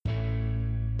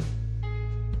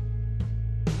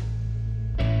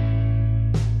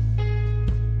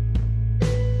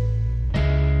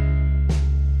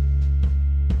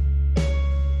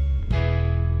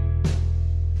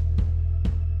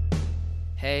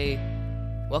Hey,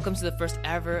 welcome to the first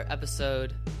ever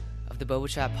episode of the Boba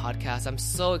Chat podcast. I'm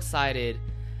so excited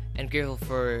and grateful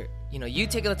for you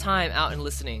taking the time out and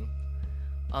listening.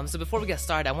 So before we get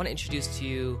started, I want to introduce to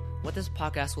you what this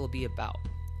podcast will be about.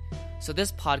 So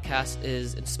this podcast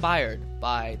is inspired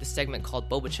by the segment called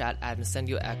Boba Chat at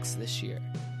Incendio X this year.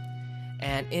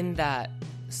 And in that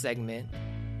segment,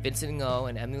 Vincent Ngo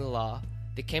and Emily Law,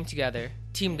 they came together,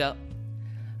 teamed up,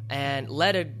 and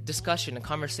led a discussion, a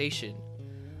conversation,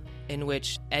 in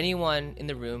which anyone in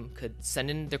the room could send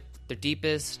in their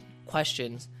deepest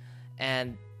questions,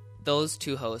 and those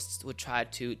two hosts would try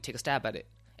to take a stab at it,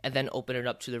 and then open it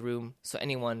up to the room so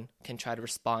anyone can try to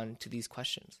respond to these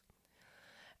questions.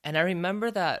 And I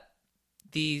remember that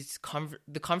the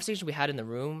conversation we had in the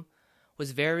room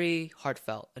was very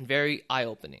heartfelt and very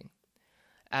eye-opening,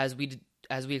 as we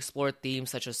explored themes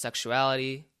such as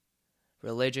sexuality,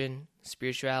 religion,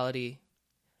 spirituality,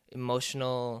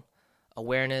 emotional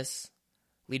awareness,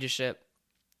 leadership.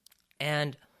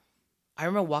 And I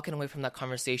remember walking away from that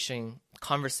conversation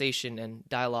and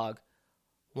dialogue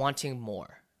wanting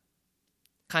more.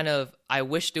 I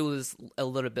wished it was a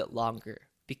little bit longer,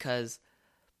 because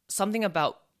something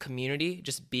about community,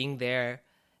 just being there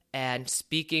and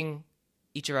speaking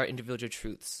each of our individual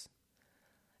truths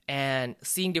and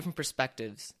seeing different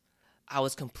perspectives, I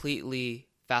was completely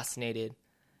fascinated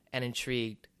and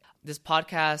intrigued. This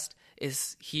podcast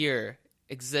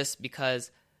exists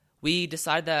because we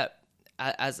decided that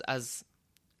as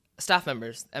staff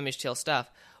members, MHTL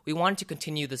staff, we wanted to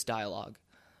continue this dialogue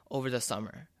over the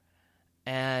summer.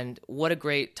 And what a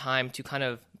great time to kind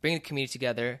of bring the community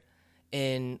together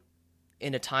in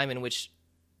a time in which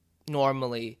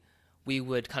normally we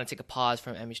would kind of take a pause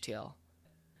from MHTL.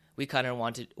 We kind of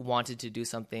wanted to do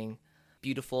something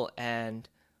beautiful and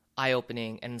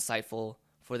eye-opening and insightful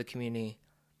for the community.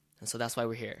 And so that's why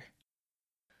we're here.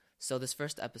 So this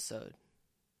first episode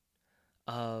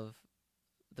of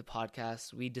the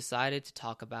podcast, we decided to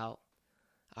talk about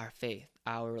our faith,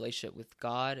 our relationship with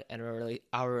God, and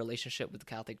our relationship with the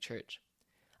Catholic Church.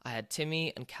 I had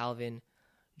Timmy and Calvin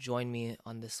join me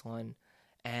on this one,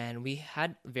 and we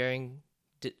had varying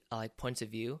points of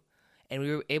view, and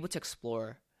we were able to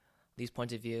explore these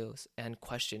points of views and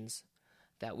questions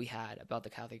that we had about the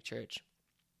Catholic Church.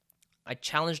 I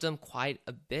challenged them quite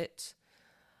a bit,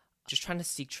 just trying to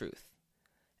seek truth.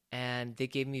 And they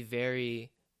gave me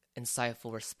very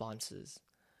insightful responses,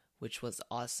 which was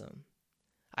awesome.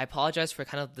 I apologize for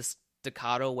kind of the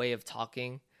staccato way of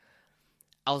talking.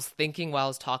 I was thinking while I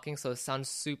was talking, so it sounds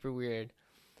super weird,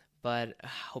 but I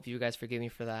hope you guys forgive me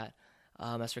for that.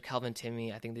 As for Calvin and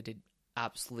Timmy, I think they did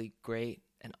absolutely great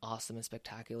and awesome and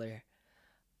spectacular.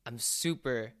 I'm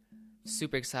super,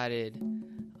 super excited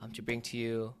to bring to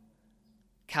you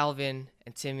Calvin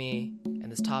and Timmy and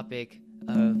this topic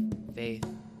of faith.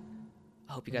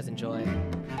 I hope you guys enjoy.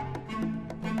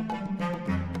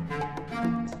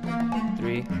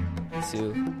 3,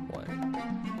 2,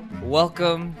 1.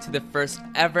 Welcome to the first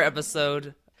ever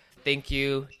episode. Thank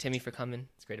you, Timmy, for coming.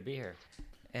 It's great to be here.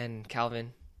 And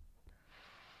Calvin.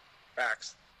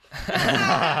 Facts.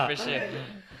 For sure.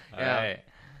 All right.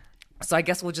 So I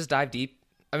guess we'll just dive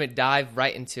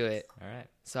right into it. All right.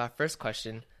 So our first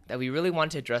question that we really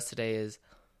want to address today is,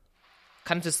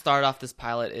 kind of to start off this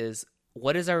pilot, is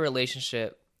what is our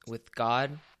relationship with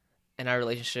God and our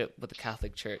relationship with the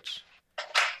Catholic Church?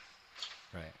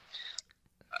 Right.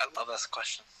 I love this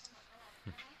question.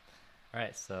 All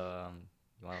right. So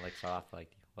you want to start off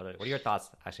what are your thoughts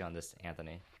actually on this,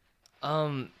 Anthony?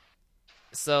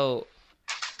 So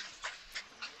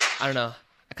I don't know.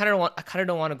 I kind of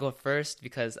don't want to go first,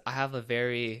 because I have a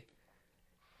very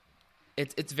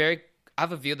I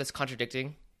have a view that's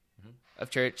contradicting of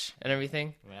church and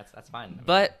everything. I mean, that's fine.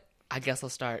 But I guess I'll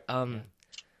start.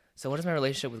 So what is my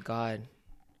relationship with God?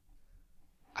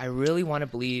 I really want to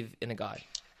believe in a God.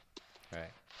 Right.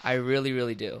 I really,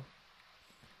 really do.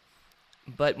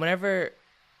 But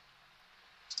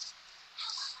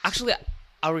actually,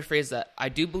 I'll rephrase that. I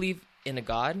do believe in a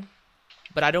God,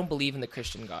 but I don't believe in the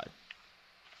Christian God.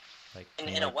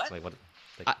 In a what?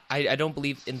 I don't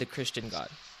believe in the Christian God.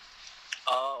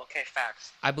 Oh, okay,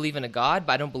 facts. I believe in a God,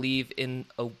 but I don't believe in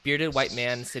a bearded white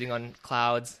man sitting on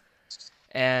clouds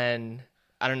and,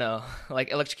 I don't know,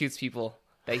 electrocutes people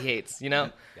that he hates, Yeah,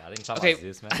 I didn't talk Okay, about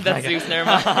Zeus, man. that's Zeus, never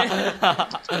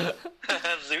mind.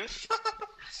 Zeus?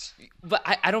 But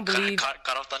I don't believe... God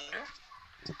of Thunder?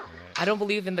 I don't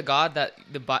believe in the God that,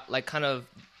 the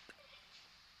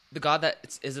God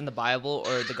that is in the Bible,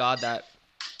 or the God that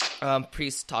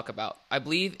priests talk about. I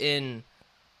believe in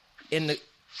the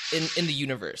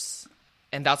universe,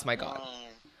 and that's my God.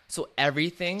 So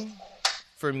everything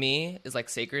for me is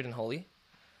sacred and holy.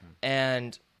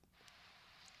 and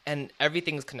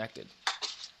everything's connected.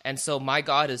 And so my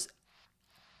God is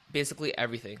basically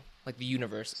everything, like the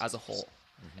universe as a whole.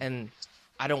 And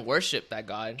I don't worship that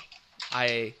God.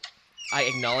 I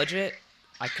acknowledge it,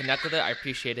 I connect with it, I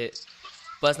appreciate it,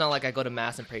 but it's not like I go to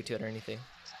mass and pray to it or anything.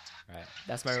 Right.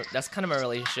 That's kind of my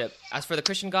relationship. As for the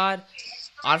Christian God,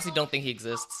 honestly don't think he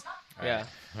exists. All Yeah.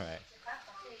 Right.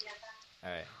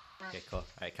 All right. Okay, cool. All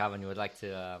right, Calvin, you would like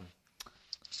to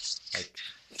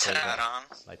To add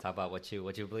on. talk about what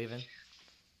you believe in?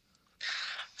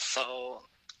 So,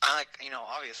 I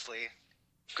obviously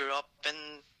grew up in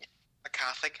a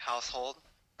Catholic household,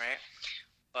 right?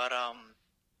 But,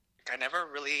 I never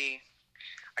really,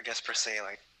 I guess per se,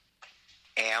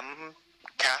 am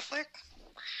Catholic.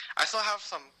 I still have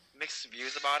some mixed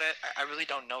views about it. I really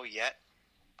don't know yet.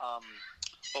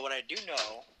 But what I do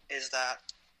know is that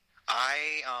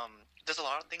there's a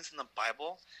lot of things in the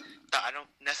Bible that I don't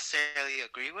necessarily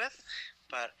agree with,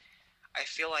 but I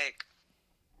feel like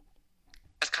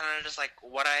it's kind of just like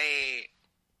what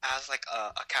as a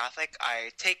Catholic,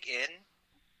 I take in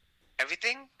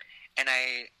everything and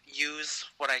I use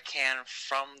what I can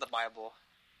from the Bible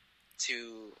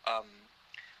to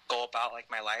go about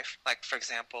my life. Like for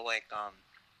example,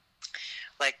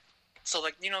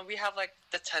 we have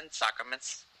the 10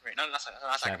 sacraments, right? No, not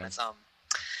sacraments.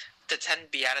 The 10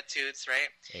 Beatitudes, right?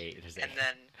 8. There's 8. And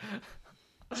then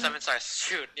 7. Sorry,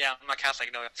 shoot. Yeah, I'm not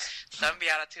Catholic. No, 7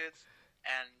 Beatitudes,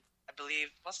 and I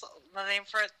believe what's the name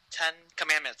for it? 10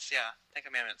 Commandments. Yeah, 10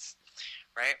 Commandments,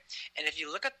 right? And if you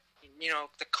look at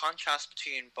the contrast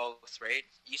between both, right?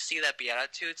 You see that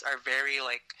Beatitudes are very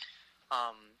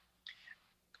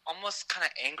almost kind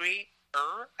of angry,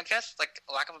 I guess,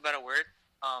 lack of a better word.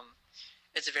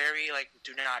 It's very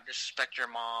do not disrespect your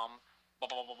mom, blah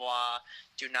blah blah blah.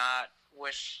 Do not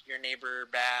wish your neighbor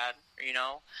bad,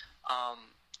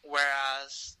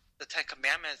 whereas the 10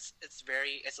 Commandments, it's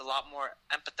a lot more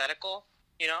empathetical,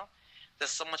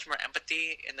 There's so much more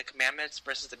empathy in the Commandments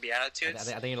versus the Beatitudes.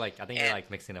 I think you're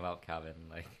mixing them up, Calvin.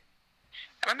 Am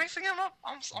I mixing them up?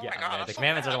 Oh my god! The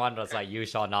Commandments are the one that's you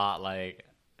shall not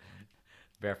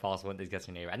bear false witness against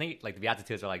your neighbor. I think the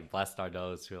Beatitudes are blessed are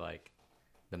those who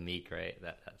the meek, right?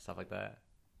 That stuff like that.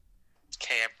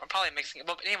 Okay, I'm probably mixing it.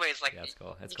 But anyways, yeah, that's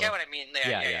cool. You get what I mean?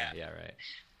 Yeah, right.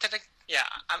 I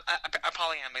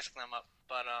probably am mixing them up,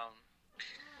 but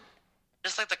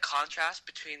just the contrast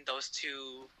between those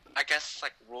two, I guess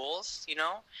rules,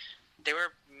 they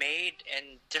were made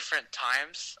in different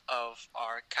times of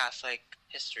our Catholic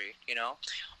history.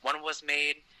 One was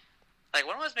made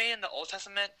in the Old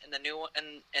Testament and the New one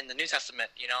in the New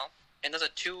Testament. And those are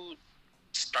two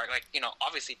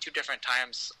obviously two different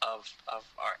times of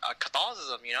our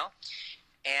Catholicism.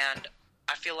 And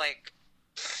I feel like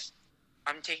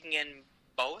I'm taking in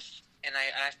both, and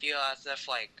I feel as if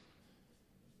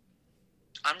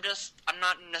I'm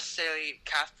not necessarily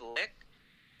Catholic,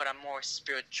 but I'm more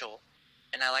spiritual,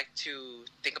 and I like to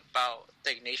think about the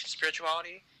Ignatian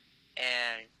spirituality,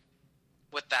 and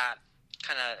with that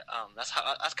that's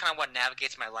kind of what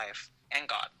navigates my life and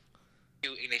God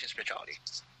through Ignatian spirituality.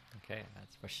 Okay,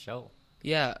 that's for sure.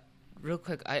 Yeah, real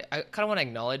quick, I kind of want to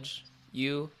acknowledge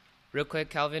you real quick,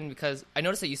 Calvin, because I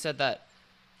noticed that you said that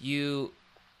you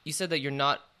said that you're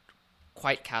not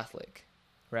quite Catholic,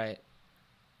 right?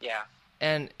 Yeah.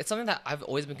 And it's something that I've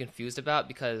always been confused about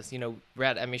because, we're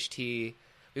at MHT,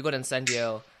 we go to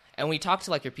Incendio, and we talk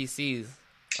to your PCs,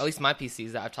 at least my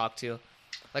PCs that I've talked to,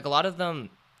 a lot of them,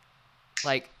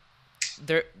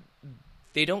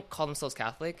 they don't call themselves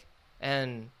Catholic,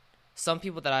 and some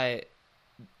people that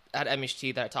at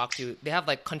MHT that I talk to, they have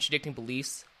contradicting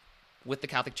beliefs with the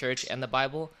Catholic Church and the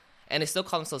Bible, and they still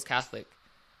call themselves Catholic.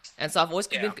 And so I've always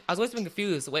been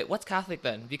confused. Wait, what's Catholic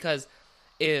then? Because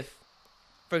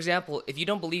for example, if you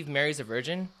don't believe Mary's a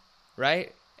virgin,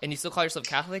 right, and you still call yourself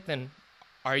Catholic, then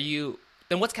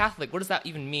what's Catholic? What does that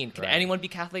even mean? Can anyone be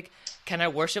Catholic? Can I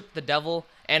worship the devil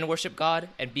and worship God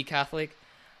and be Catholic?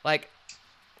 My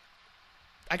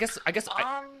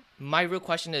real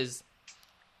question is,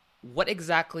 what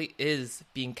exactly is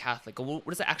being Catholic? What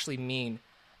does it actually mean?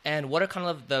 And what are kind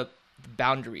of the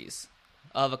boundaries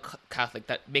of a Catholic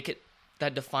that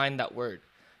define that word?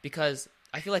 Because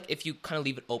I feel like if you kind of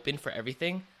leave it open for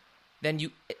everything,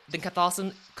 then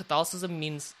Catholicism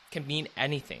can mean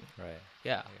anything. Right.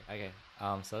 Yeah. Okay.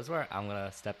 So this is where I'm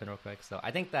gonna step in real quick. So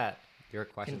I think that your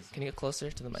question. Can you get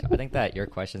closer to the mic? I think that your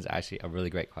question is actually a really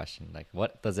great question.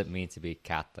 What does it mean to be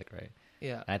Catholic, right?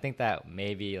 Yeah. And I think that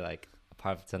maybe a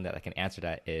part of something that can answer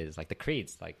that is the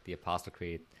creeds, the Apostle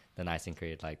Creed, the Nicene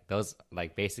Creed, those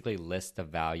basically list the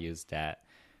values that,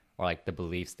 or the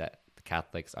beliefs that the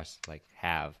Catholics are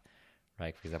have,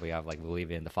 right? For example, we have like we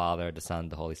believe in the Father, the Son,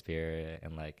 the Holy Spirit,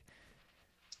 and like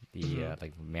the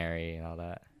like Mary and all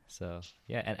that. So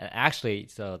yeah, and actually,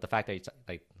 so the fact that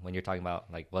like when you're talking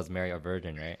about like was Mary a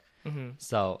virgin, right?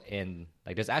 So in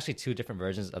like there's actually two different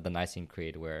versions of the Nicene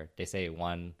Creed where they say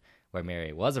one where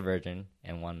Mary was a virgin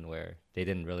and one where they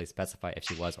didn't really specify if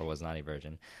she was or was not a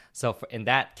virgin. So in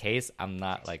that case, I'm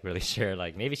not like really sure.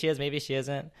 Like maybe she is, maybe she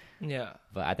isn't. Yeah.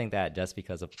 But I think that just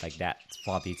because of like that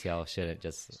small detail shouldn't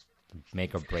just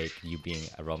make or break you being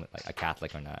a Roman, like a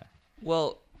Catholic or not.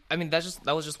 Well, I mean that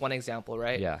was just one example,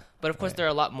 right? Yeah. But of course, right. there are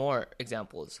a lot more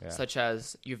examples, Yeah. such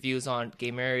as your views on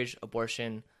gay marriage,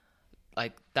 abortion,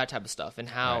 like that type of stuff, and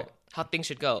how things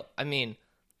should go. I mean,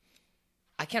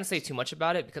 I can't say too much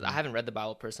about it because I haven't read the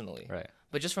Bible personally. Right.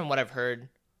 But just from what I've heard,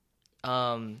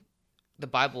 the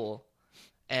Bible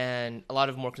and a lot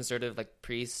of more conservative like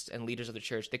priests and leaders of the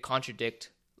church, they contradict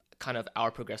kind of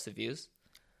our progressive views.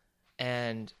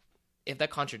 And if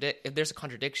there's a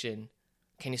contradiction,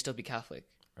 can you still be Catholic?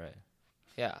 Right.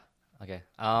 Yeah. Okay.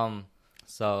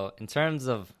 So in terms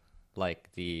of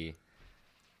like the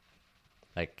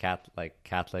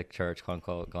Catholic Church, quote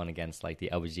unquote, going against like the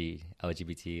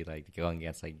LGBT, like going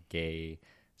against like gays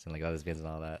and like lesbians and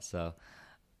all that. So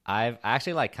I've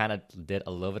actually like kind of did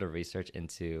a little bit of research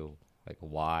into like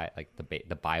why like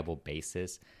the Bible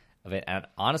basis of it, and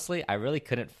honestly, I really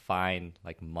couldn't find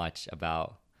like much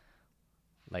about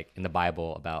like in the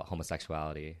Bible about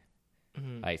homosexuality.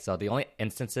 Right, so the only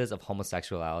instances of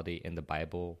homosexuality in the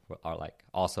Bible are like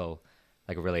also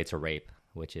like related to rape,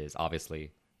 which is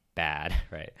obviously bad,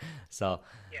 right? So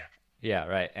yeah,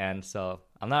 right. And so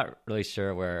I'm not really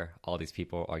sure where all these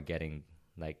people are getting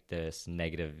like this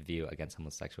negative view against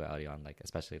homosexuality on like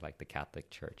especially like the Catholic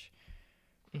Church,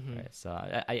 right? So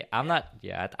I'm not.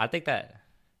 Yeah, I think that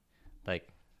like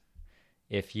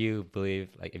if you believe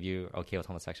like if you're okay with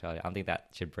homosexuality, I don't think that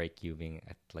should break you being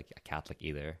like a Catholic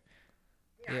either.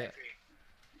 Yeah, I agree.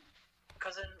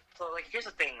 Cousin, so like here's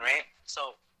the thing, right?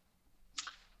 So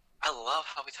I love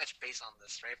how we touch base on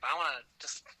this, right? But I want to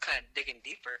just kind of dig in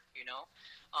deeper, you know?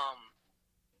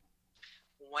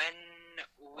 When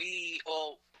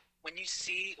you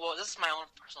see, this is my own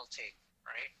personal take,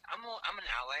 right? I'm an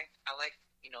ally. I like,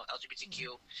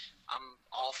 LGBTQ. I'm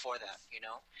all for that, you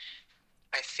know?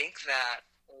 I think that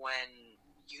when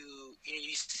you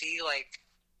see like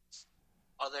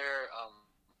other,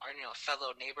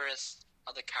 fellow neighbors,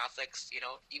 other Catholics,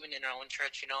 even in our own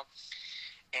church,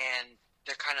 and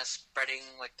they're kind of spreading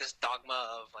like this dogma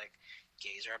of like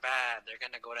gays are bad, they're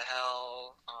gonna go to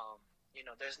hell,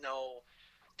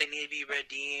 they need to be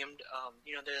redeemed,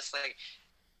 there's like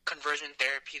conversion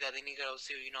therapy that they need to go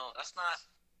to, that's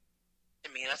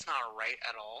not right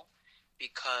at all,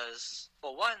 because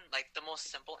one, like the most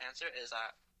simple answer is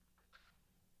that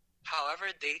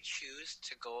however they choose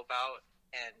to go about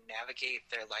and navigate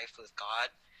their life with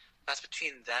God, that's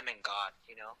between them and God,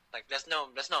 like there's no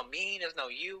me, there's no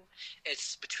you,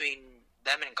 it's between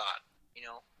them and God,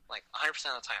 like 100%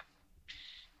 of the time.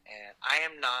 And I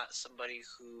am not somebody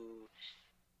who,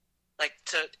 like,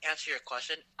 to answer your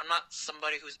question, I'm not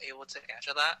somebody who's able to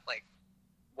answer that, like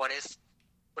what does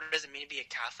it mean to be a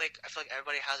Catholic? I feel like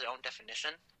everybody has their own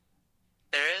definition.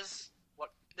 There's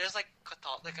like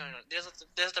Catholic,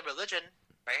 there's the religion,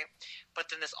 right? But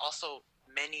then there's also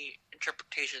many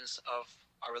interpretations of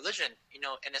our religion,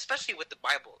 and especially with the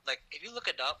Bible. Like if you look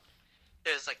it up,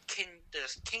 there's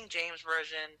King James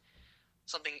version,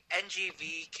 something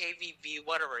NGV, KVV,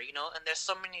 whatever, and there's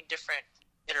so many different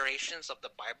iterations of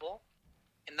the Bible,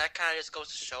 and that kind of just goes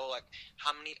to show like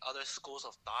how many other schools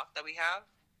of thought that we have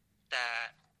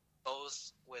that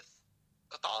goes with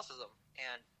Catholicism.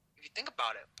 And if you think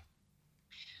about it,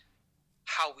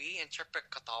 how we interpret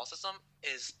Catholicism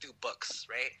is through books,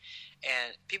 right?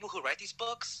 And people who write these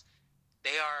books,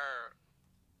 they are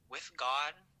with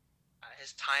God at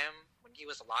his time when he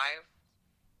was alive,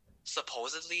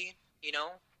 supposedly,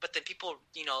 but then people,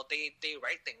 they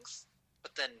write things,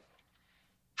 but then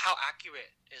how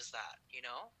accurate is that,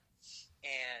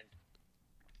 And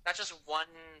not just one,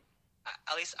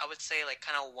 at least I would say like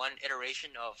kind of one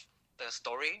iteration of the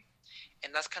story,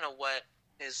 and that's kind of what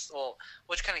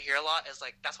what you kind of hear a lot is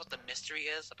like that's what the mystery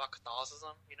is about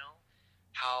Catholicism,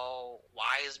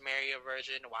 why is Mary a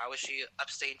virgin, why was she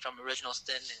abstained from original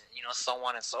sin, and so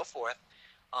on and so forth.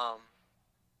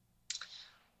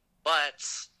 But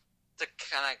to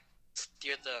kind of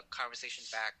steer the conversation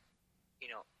back,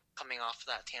 coming off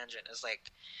that tangent is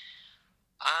like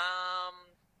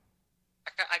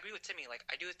I agree with Timmy. Like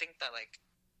I do think that like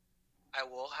I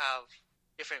will have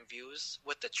different views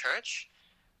with the church,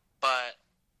 but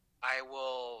I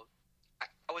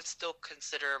would still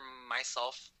consider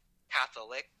myself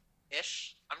Catholic,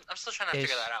 ish. I'm still trying to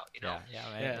figure Ish. that out, you know. Yeah,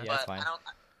 man. Yeah. Yeah, But it's fine.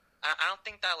 I don't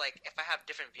think that like if I have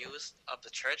different views of the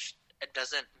church, it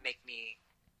doesn't make me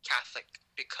Catholic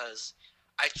because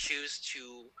I choose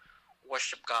to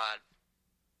worship God,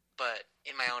 but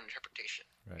in my own interpretation,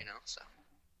 Right. you know. So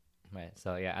Right.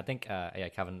 So yeah, I think yeah,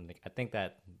 Calvin. I think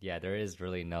that yeah, there is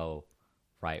really no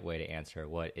right way to answer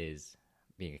what is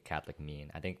being a Catholic mean.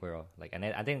 I think we're all, like, and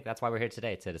I think that's why we're here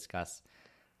today to discuss,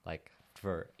 like,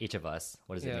 for each of us,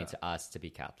 what does it Yeah. mean to us to be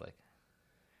Catholic?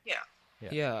 yeah,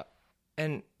 Yeah.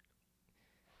 And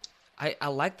I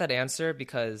like that answer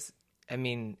because, I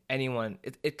mean, anyone,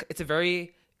 it's a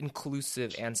very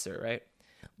inclusive answer, right?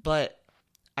 But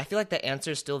I feel like that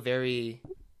answer is still very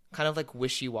kind of like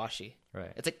wishy-washy.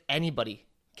 Right. It's like anybody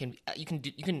can,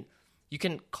 you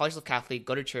can call yourself Catholic,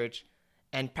 go to church,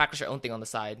 and practice your own thing on the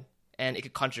side, and it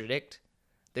could contradict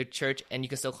the church, and you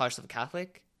can still call yourself a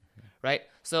Catholic, right?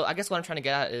 So I guess what I'm trying to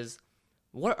get at is,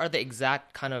 what are the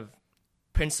exact kind of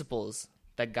principles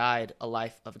that guide a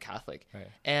life of a Catholic? Right.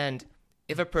 And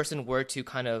if a person were to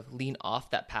kind of lean off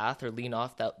that path or lean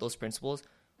off those principles,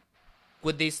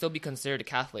 would they still be considered a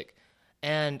Catholic?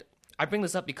 And I bring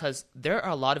this up because there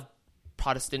are a lot of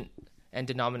Protestant and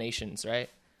denominations, right,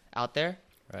 out there.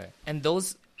 Right. And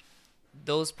those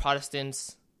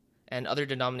Protestants and other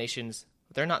denominations,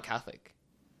 they're not Catholic.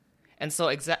 And so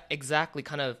exactly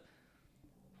kind of,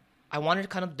 I wanted to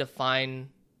kind of define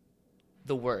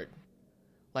the word.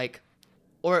 Like,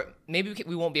 or maybe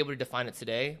we won't be able to define it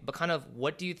today, but kind of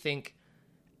what do you think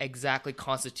exactly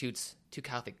constitutes to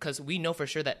Catholic? Because we know for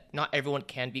sure that not everyone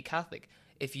can be Catholic.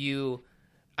 If you,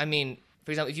 I mean,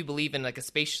 for example, if you believe in like a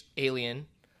space alien,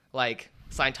 like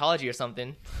Scientology or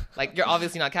something, like you're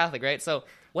obviously not Catholic, right? So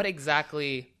what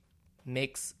exactly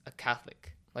makes a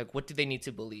Catholic? Like, what do they need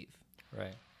to believe?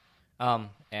 Right.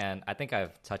 And I think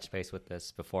I've touched base with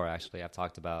this before. Actually, I've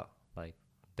talked about like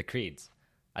the creeds.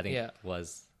 I think Yeah.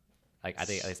 was like, I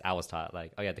think at least I was taught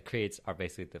like, oh yeah, the creeds are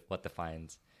basically what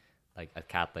defines like a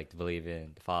Catholic, to believe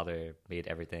in the Father made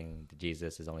everything,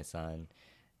 Jesus, his only Son,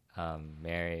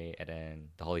 Mary, and then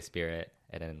the Holy Spirit,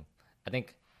 and then I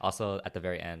think also at the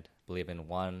very end, believe in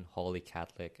one holy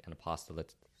Catholic and apostolic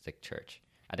church.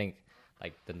 I think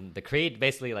like the creed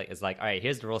basically like is like, all right,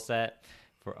 here's the rule set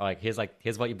for here's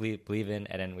what you believe in,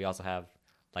 and then we also have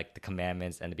like the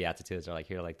commandments and the beatitudes are like,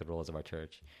 here are like the rules of our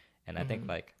church. And I think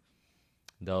like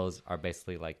those are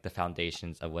basically like the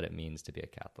foundations of what it means to be a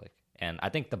Catholic. And I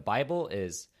think the Bible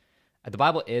is a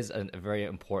very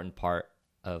important part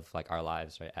of like our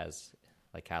lives, right? As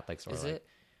like Catholics, or Is like, it?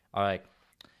 or like,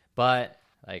 but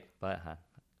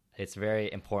it's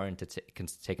very important to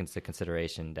take into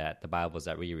consideration that the Bibles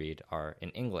that we read are in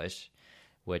English,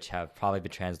 which have probably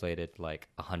been translated like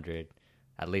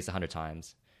at least 100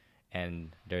 times,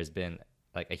 and there's been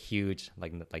like a huge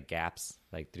like gaps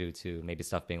like due to maybe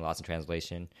stuff being lost in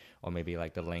translation, or maybe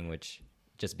like the language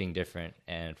just being different,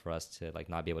 and for us to like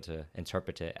not be able to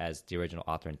interpret it as the original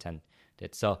author intended.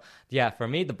 So yeah, for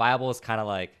me the Bible is kind of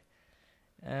like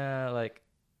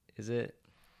is it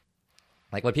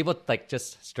like when people like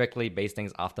just strictly base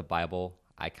things off the Bible,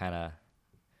 I kind of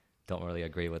don't really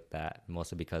agree with that,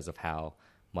 mostly because of how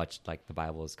much like the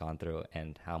Bible has gone through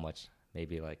and how much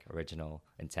maybe like original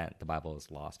intent the Bible is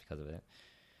lost because of it.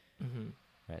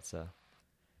 Right. So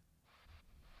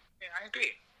yeah, I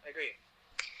agree.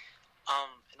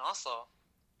 And also,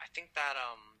 I think that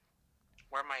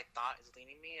where my thought is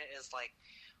leading me is like,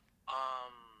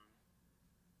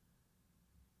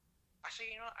 actually,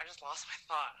 you know what? I just lost my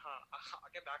thought. I'll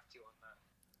get back to you on that.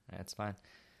 that's fine.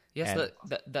 Yes, And-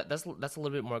 that's a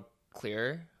little bit more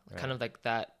clear. Right. Kind of like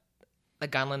that, the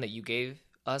guideline that you gave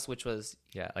us, which was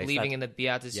Yeah, like believing in the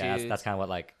Beatitudes. Yeah, that's kind of what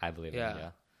like I believe Yeah. in.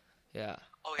 Yeah. Yeah.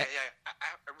 Oh yeah. I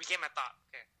regained my thought.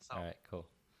 Okay, so All right. Cool.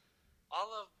 all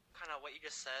of kind of what you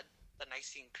just said, the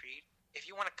Nicene Creed, if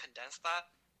you want to condense that,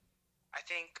 I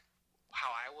think how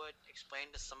I would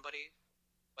explain to somebody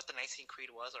what the Nicene Creed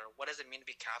was, or what does it mean to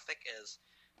be Catholic, is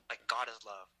like God is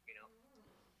love, you know?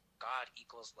 God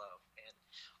equals love. And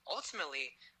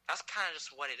ultimately, that's kind of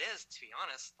just what it is, to be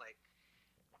honest. Like,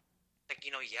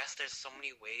 you know, yes, there's so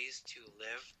many ways to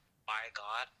live by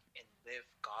God and live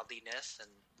godliness and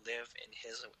live in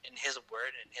His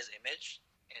word and His image,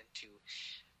 and to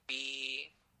be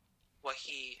what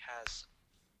He has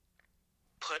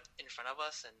put in front of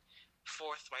us and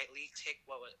forthrightly take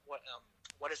what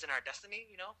is in our destiny,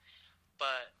 you know.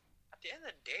 But at the end of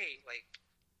the day, like,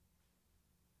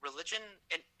 religion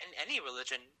and any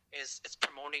religion it's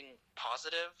promoting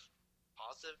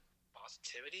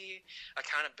positivity,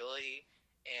 accountability,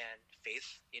 and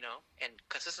faith, you know, and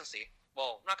consistency.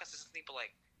 Well, not consistency, but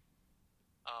like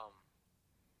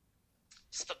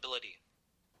stability.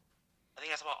 I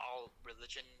think that's about all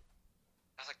religion.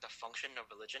 That's like the function of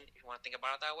religion, if you want to think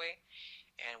about it that way.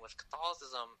 And with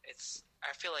Catholicism,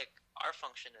 I feel like our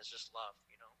function is just love,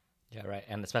 you know? Yeah, right.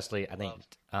 And especially, I think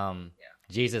Yeah.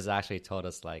 Jesus actually told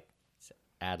us like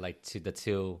add like to the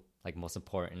two like most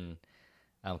important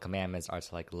commandments are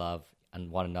to like love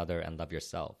and one another and love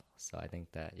yourself. So I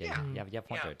think that you have a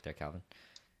point there, Calvin.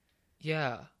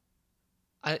 Yeah,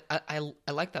 I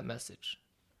like that message,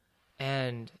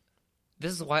 and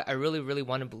this is why I really really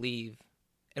want to believe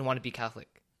and want to be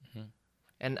Catholic.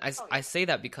 And I say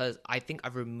that because I think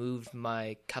I've removed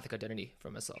my Catholic identity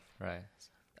from myself. Right.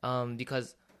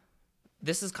 Because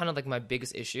this is kind of like my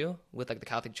biggest issue with like the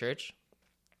Catholic Church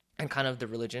and kind of the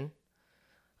religion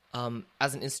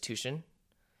as an institution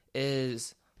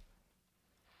is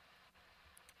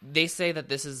they say that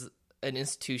this is an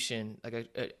institution, like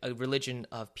a religion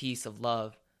of peace, of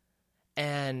love,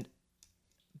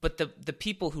 but the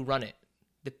people who run it,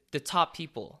 the top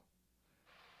people,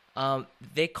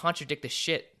 they contradict the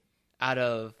shit out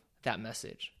of that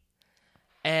message.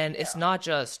 And it's not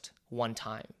just one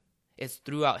time. It's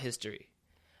throughout history,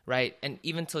 right? And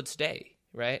even till today,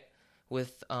 right?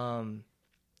 With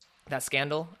that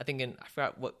scandal, I think I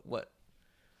forgot what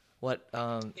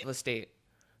state.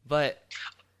 But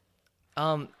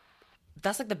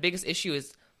that's like the biggest issue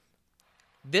is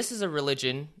this is a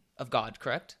religion of God,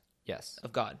 correct? Yes.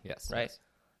 Of God. Yes. Right? Yes.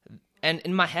 And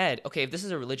in my head, okay, if this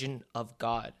is a religion of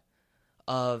God,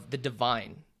 of the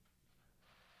divine,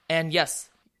 and yes,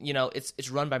 you know, it's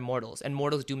run by mortals, and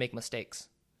mortals do make mistakes,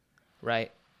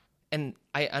 right? And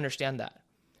I understand that.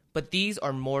 But these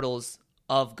are mortals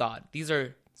of God. These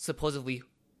are supposedly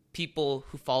people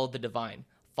who follow the divine,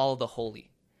 follow the holy.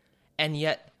 And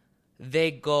yet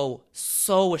they go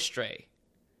so astray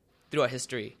throughout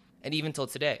history, and even till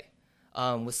today,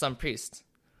 with some priests,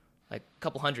 like a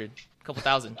couple hundred, a couple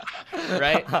thousand,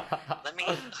 right? Let me.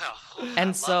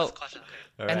 And so, this question.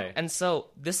 All right. and so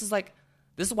this is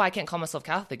why I can't call myself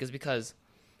Catholic, is because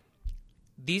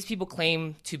these people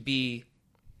claim to be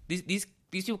these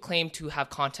people claim to have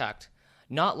contact,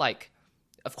 not like,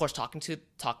 of course, talking to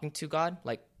God,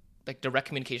 like direct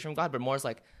communication from God, but more as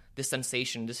like this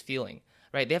sensation, this feeling,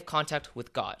 right? They have contact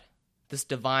with God, this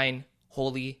divine,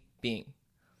 holy being,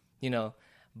 you know.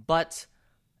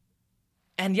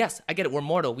 And yes, I get it. We're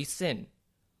mortal. We sin.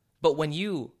 But when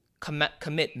you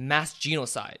commit mass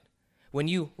genocide, when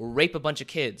you rape a bunch of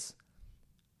kids,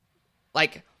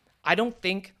 like, I don't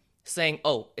think saying,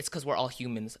 oh, it's because we're all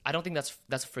humans, I don't think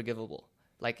that's forgivable.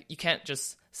 Like, you can't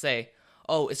just say,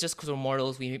 oh, it's just because we're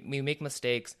mortals, we make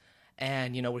mistakes,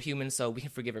 and, you know, we're humans, so we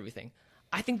can forgive everything.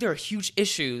 I think there are huge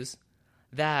issues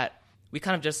that we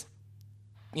kind of just,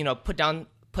 you know, put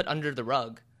under the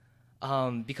rug,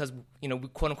 because, you know, we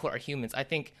quote unquote are humans. I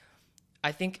think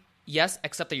yes,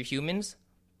 accept that you're humans,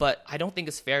 but I don't think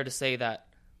it's fair to say that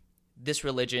this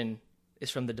religion is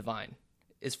from the divine,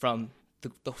 is from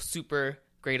the super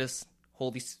greatest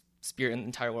Holy Spirit in the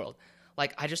entire world.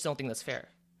 Like, I just don't think that's fair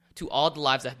to all the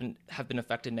lives that have been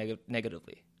affected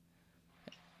negatively.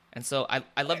 And so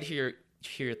I'd love to hear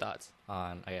your thoughts.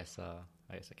 On I guess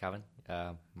Calvin,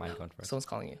 mind going first. Someone's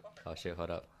calling you. Oh shit! Hold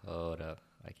up.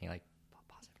 I can like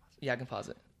pause it. Yeah, I can pause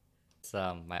it. It's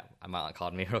my aunt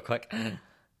called me real quick. No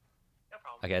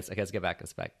problem. Okay, let's get back.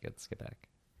 Let's get back.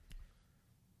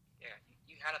 Yeah,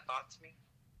 you had a thought to me?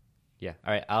 Yeah.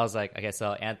 All right. I was like, okay,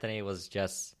 so Anthony was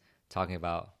just talking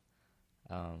about,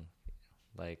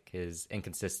 like his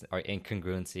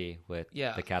incongruency with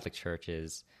the Catholic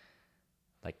Church's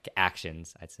like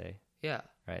actions, I'd say. Yeah.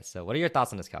 All right. So, what are your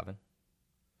thoughts on this, Calvin?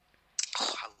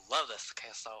 Oh, I love this.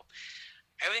 Okay, so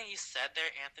everything you said there,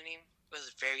 Anthony, was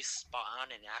very spot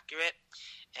on and accurate.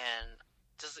 And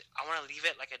I want to leave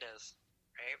it like it is,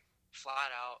 right? Flat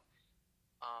out.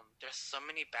 There's so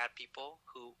many bad people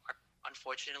who are,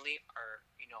 unfortunately, are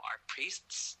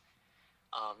priests.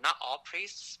 Not all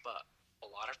priests, but a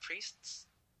lot of priests.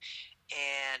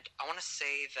 And I want to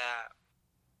say that,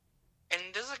 and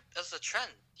there's a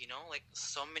trend, you know, like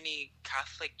so many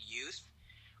Catholic youth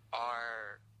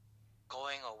are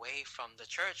going away from the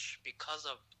church because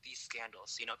of these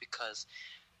scandals, you know, because,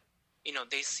 you know,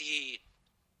 they see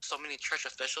so many church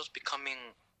officials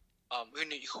becoming,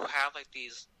 who have like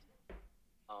these,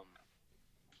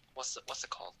 what's it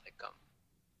called? Like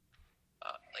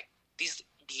these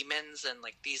demons and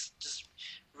like these just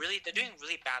really, they're doing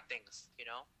really bad things, you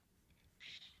know?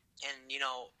 And, you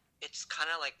know, it's kind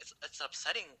of like, it's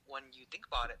upsetting when you think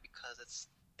about it, because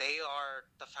they are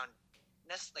the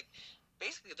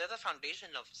basically they're the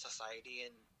foundation of society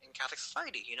and Catholic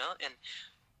society, you know? And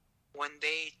when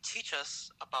they teach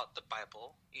us about the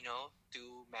Bible,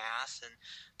 through mass and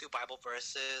through Bible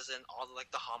verses and all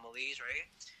the homilies, right?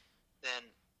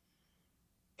 Then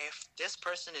if this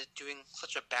person is doing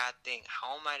such a bad thing,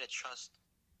 how am I to trust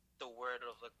the word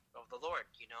of the Lord,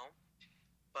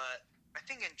 But I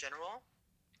think in general,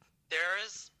 there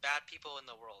is bad people in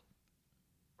the world,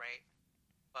 right?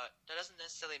 But that doesn't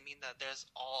necessarily mean that there's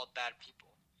all bad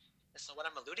people. And so what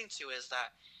I'm alluding to is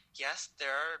that, yes,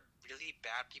 there are really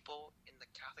bad people in the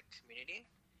Catholic community,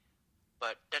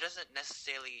 but that doesn't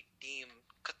necessarily deem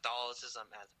Catholicism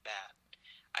as bad.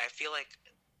 I feel like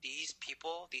these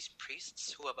people, these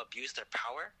priests who have abused their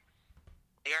power,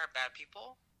 they are bad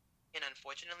people, and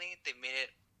unfortunately, they made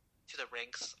it to the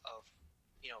ranks of,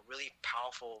 really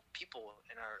powerful people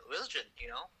in our religion,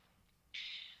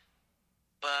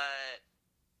 But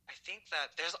I think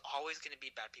that there's always going to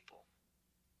be bad people,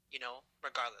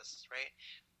 regardless, right?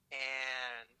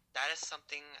 And that is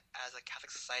something as a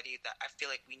Catholic society that I feel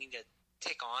like we need to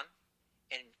take on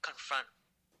and confront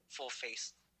full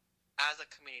face as a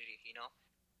community,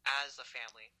 as a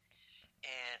family.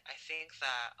 And I think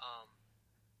that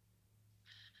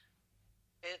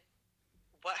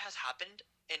what has happened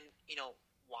and,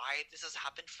 why this has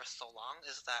happened for so long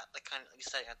is that, kind of you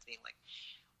said, Anthony,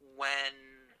 when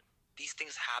these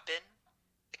things happen,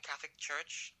 the Catholic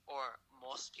Church or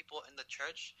most people in the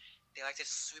church, they like to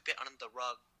sweep it under the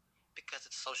rug because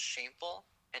it's so shameful,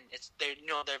 and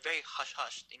they're very hush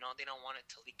hush. They don't want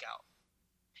it to leak out.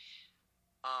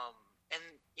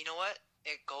 And you know what?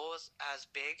 It goes as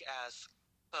big as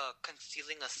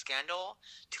concealing a scandal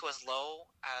to as low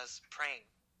as praying.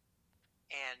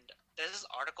 And there's this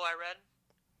article I read.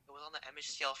 It was on the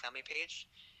MHCL family page,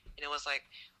 and it was like,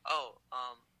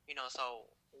 so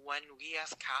when we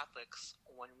as Catholics,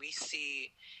 when we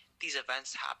see these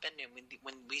events happen and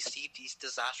when we see these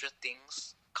disastrous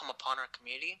things come upon our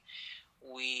community,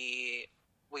 we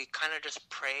kind of just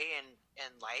pray and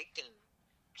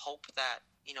hope that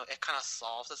it kind of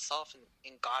solves itself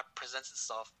and God presents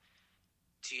itself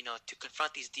to to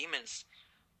confront these demons.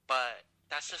 But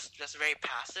that's just very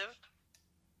passive,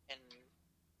 and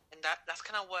that's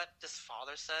kind of what this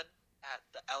father said at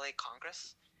the LA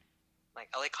Congress.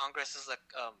 LA Congress is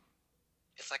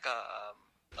it's like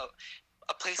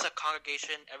a place of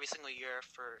congregation every single year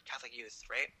for Catholic youth,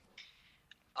 right?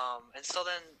 And so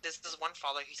then this one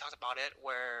father, he talked about it,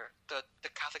 where the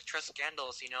Catholic Church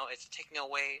scandals, it's taking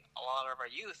away a lot of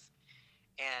our youth,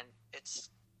 and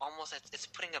it's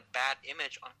putting a bad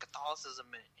image on Catholicism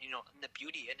and and the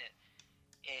beauty in it.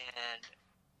 And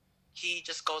he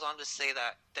just goes on to say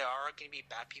that there are going to be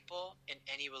bad people in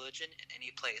any religion, in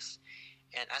any place.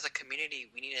 And as a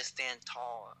community, we need to stand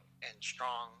tall and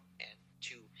strong and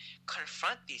to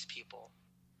confront these people,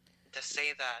 to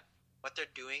say that what they're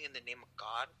doing in the name of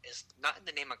God is not in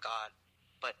the name of God,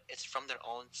 but it's from their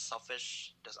own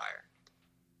selfish desire.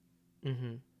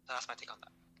 Mm-hmm. So that's my take on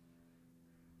that.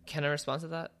 Can I respond to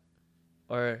that?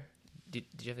 Or did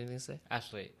you have anything to say?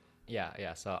 Actually,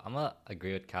 yeah. So I'm going to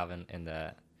agree with Calvin in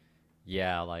that,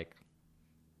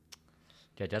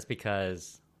 just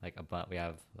because we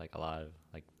have a lot of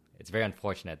it's very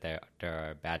unfortunate there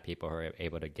are bad people who are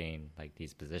able to gain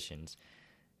these positions,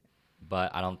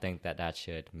 but I don't think that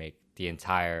should make the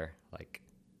entire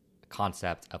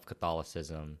concept of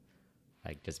Catholicism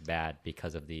just bad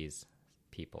because of these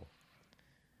people,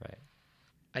 right?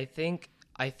 I think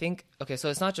okay, so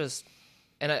it's not just,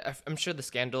 and I'm sure the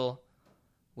scandal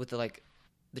with the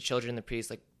children, the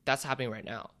priests, that's happening right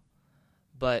now,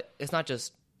 but it's not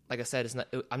just, like I said,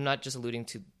 I'm not just alluding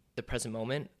to the present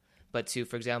moment, but to,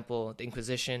 for example, the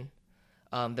Inquisition,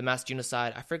 the mass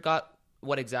genocide. I forgot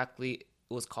what exactly it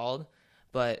was called,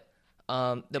 but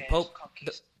the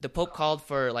Pope called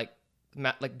for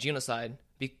genocide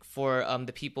for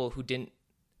the people who didn't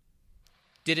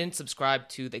subscribe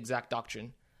to the exact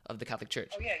doctrine of the Catholic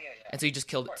Church. Oh yeah. And so he just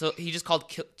killed. So he just called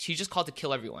to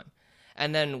kill everyone.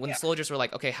 And then when the soldiers were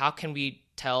like, okay, how can we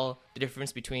tell the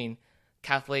difference between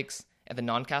Catholics and the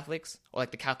non-Catholics, or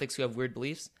the Catholics who have weird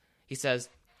beliefs? He says,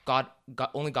 God,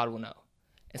 only God will know,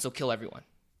 and so kill everyone,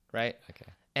 right?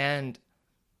 Okay. And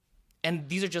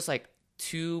these are just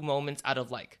two moments out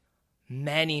of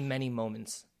many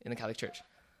moments in the Catholic Church.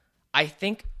 I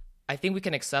think we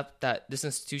can accept that this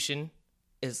institution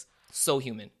is so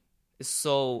human.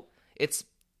 It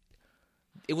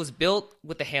was built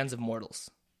with the hands of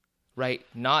mortals, right?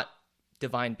 Not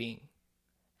divine being.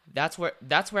 That's where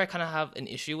I kind of have an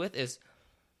issue with is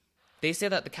they say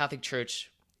that the Catholic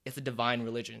Church is a divine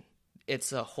religion.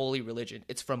 It's a holy religion.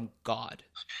 It's from God,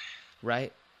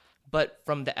 right? But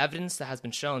from the evidence that has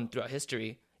been shown throughout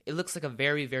history, it looks like a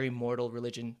very, very mortal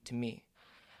religion to me.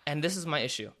 And this is my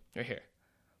issue. right here.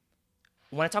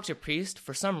 When I talk to a priest,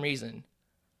 for some reason,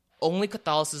 only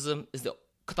Catholicism is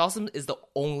the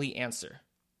only answer.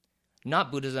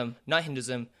 Not Buddhism, not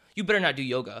Hinduism. You better not do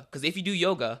yoga, because if you do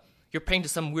yoga, you're praying to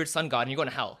some weird sun god and you're going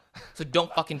to hell. So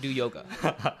don't fucking do yoga,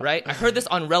 right? I heard this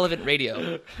on Relevant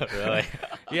Radio. Really?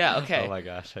 Yeah. Okay. Oh my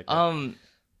gosh. Okay.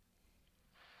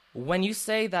 When you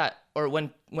say that, or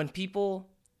when people,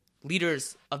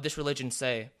 leaders of this religion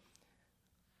say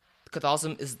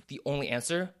Catholicism is the only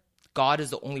answer, God is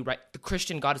the only right, the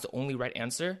Christian God is the only right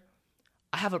answer,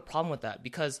 I have a problem with that,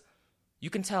 because you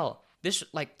can tell this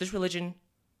religion,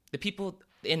 the people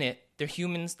in it, they're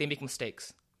humans, they make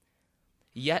mistakes.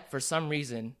 Yet for some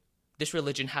reason, this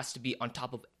religion has to be on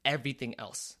top of everything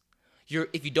else.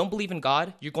 If you don't believe in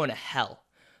God, you're going to hell.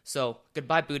 So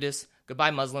goodbye Buddhists,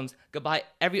 goodbye Muslims, goodbye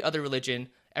every other religion,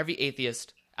 every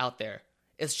atheist out there.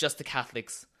 It's just the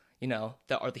Catholics,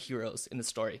 that are the heroes in the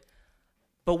story.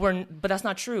 But that's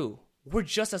not true. We're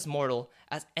just as mortal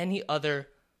as any other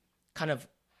kind of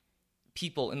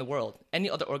people in the world, any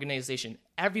other organization.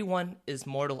 Everyone is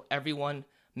mortal. Everyone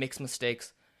makes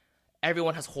mistakes.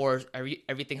 Everyone has horrors.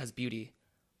 Everything has beauty.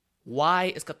 Why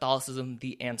is Catholicism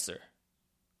the answer?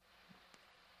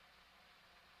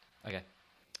 Okay.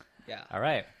 Yeah. All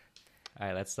right.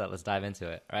 Let's dive into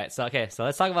it. All right. So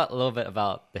let's talk about a little bit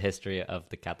about the history of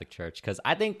the Catholic Church, because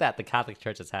I think that the Catholic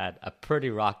Church has had a pretty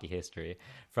rocky history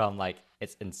from like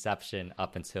its inception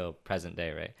up until present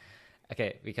day, right?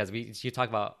 Okay, because you talk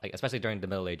about, like, especially during the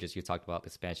Middle Ages, you talked about the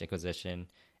Spanish Inquisition,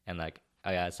 and like,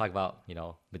 let's talk about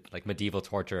like medieval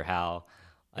torture, how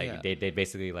like they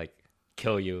basically like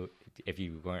kill you if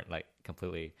you weren't like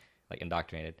completely like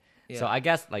indoctrinated. Yeah. So I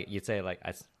guess like you'd say like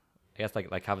I guess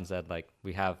like Calvin said, like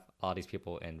we have all these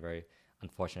people in very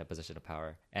unfortunate position of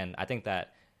power, and I think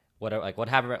that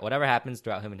whatever happens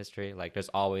throughout human history, like there's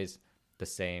always the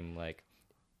same like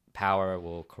power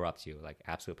will corrupt you, like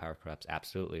absolute power corrupts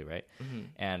absolutely, right? Mm-hmm.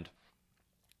 And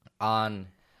on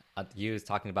you was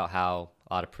talking about how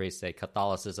a lot of priests say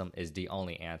Catholicism is the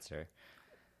only answer,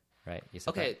 right? You said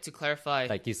okay, that. To clarify,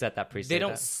 like you said that priests they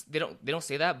don't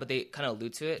say that, but they kind of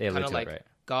allude to it. They kind of like right.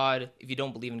 God. If you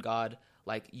don't believe in God,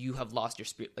 like you have lost your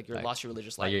spirit, like you're lost your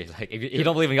religious life. Like if you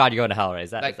don't believe in God, you're going to hell, right?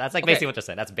 That's like okay, basically what they're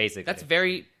saying. That's basically. That's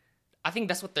very. I think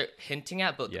that's what they're hinting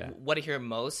at. But yeah. What I hear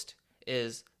most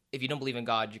is if you don't believe in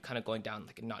God, you're kind of going down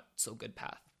like a not so good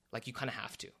path. Like you kind of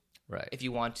have to, right? If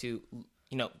you want to,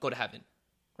 go to heaven,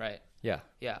 right? Yeah.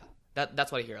 Yeah.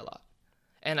 That's what I hear a lot.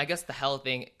 And I guess the hell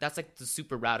thing, that's like the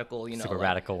super radical, super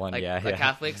radical one, like, yeah.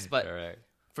 Catholics, but right.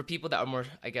 For people that are more,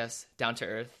 I guess, down to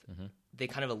earth, mm-hmm. they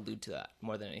kind of allude to that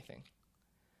more than anything.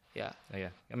 Yeah. Yeah.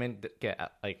 I mean,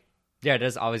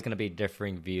 there's always going to be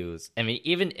differing views. I mean,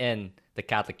 even in the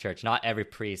Catholic Church, not every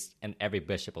priest and every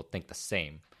bishop will think the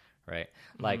same, right?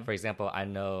 Mm-hmm. Like, for example, I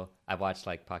know I've watched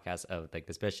like podcasts of like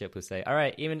this bishop who say, all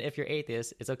right, even if you're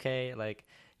atheist, it's okay. Like,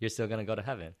 you're still going to go to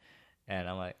heaven. And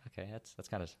I'm like, okay, that's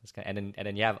kind of, and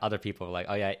then you have other people like,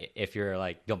 oh yeah, if you're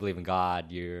like don't believe in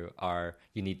God, you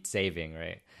need saving,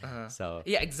 right? Uh-huh. So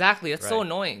yeah, exactly. That's so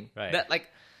annoying. Right. That like,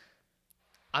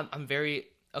 I'm very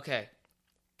okay.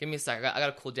 Give me a sec. I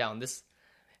gotta cool down. This,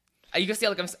 you can see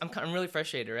like I'm really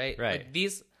frustrated, right? Right. Like,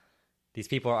 these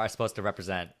people are supposed to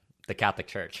represent the Catholic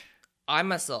Church. I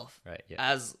myself, right? Yeah.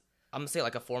 As I'm gonna say,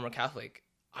 like a former Catholic,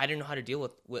 I didn't know how to deal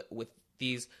with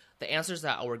the answers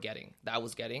that I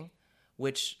was getting.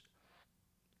 Which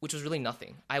was really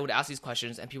nothing. I would ask these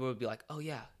questions, and people would be like, "Oh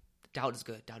yeah, doubt is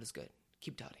good. Doubt is good.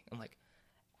 Keep doubting." I'm like,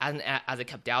 as I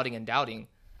kept doubting and doubting,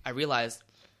 I realized,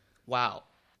 wow,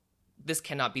 this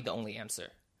cannot be the only answer.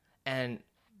 And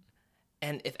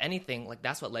if anything, like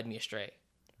that's what led me astray,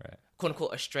 right? "Quote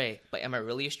unquote" astray. But am I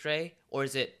really astray, or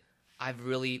is it I've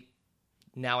really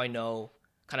now I know,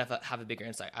 kind of have a bigger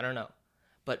insight? I don't know.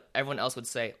 But everyone else would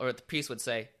say, or the priest would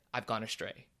say, "I've gone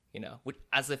astray."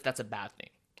 As if that's a bad thing.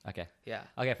 Okay. Yeah.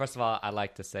 Okay, first of all, I'd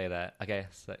like to say that, okay,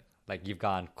 so, like, you've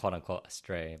gone, quote-unquote,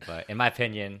 astray. But in my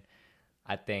opinion,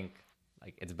 I think,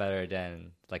 like, it's better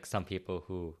than, like, some people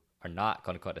who are not,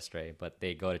 quote-unquote, astray, but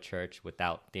they go to church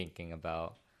without thinking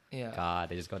about God.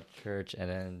 They just go to church, and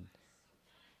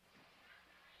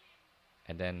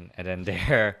then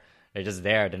they're just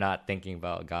there. They're not thinking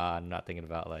about God, not thinking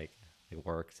about, like,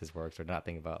 his works, or not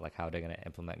thinking about like how they're going to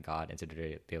implement God into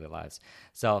their daily lives.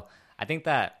 So I think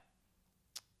that,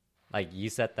 like you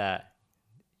said that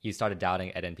you started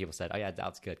doubting, and then people said, "Oh yeah,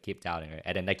 doubt's good. Keep doubting," right?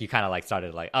 And then like you kind of like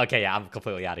started like, "Okay, yeah, I'm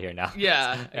completely out of here now."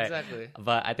 Yeah, right? Exactly.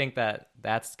 But I think that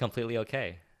that's completely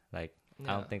okay. Like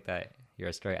I don't think that you're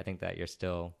astray. I think that you're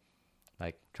still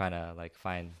like trying to like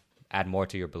add more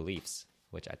to your beliefs,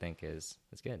 which I think is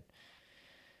good.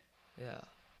 Yeah.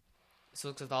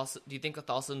 So do you think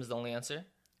Catholicism is the only answer?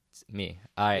 Me.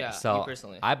 All right. Yeah, So you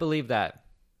personally. I believe that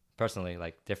personally,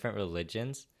 like different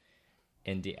religions,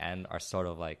 in the end, are sort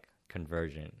of like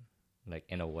convergent, like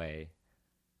in a way.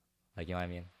 Like you know what I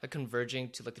mean? Like converging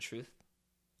to like the truth.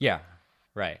 Yeah.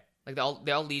 Right. Like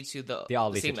they all lead to the, They all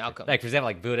the lead same to outcome. like for example,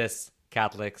 like Buddhists,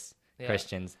 Catholics, Yeah.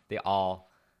 Christians. They all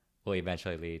will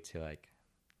eventually lead to like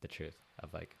the truth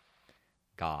of like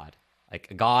God.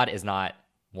 Like God is not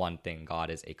one thing. God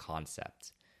is a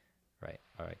concept. Right.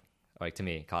 All right. Like to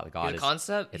me, God He's a is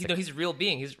concept. it's You know, he's a real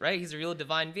being. He's right. He's a real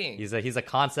divine being. he's a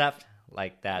concept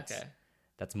like that's Okay.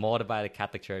 that's molded by the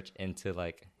Catholic Church into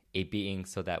like a being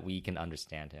so that we can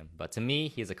understand him. But to me,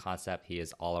 he is a concept. He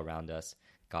is all around us.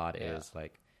 God Yeah. is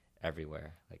like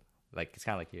everywhere. Like it's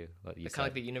kind of like what you Kind said. of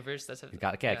like the universe. That's Kind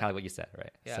of like what you said,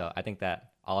 right? Yeah. So I think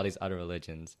that all these other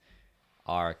religions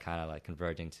are kind of like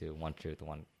converging to one truth,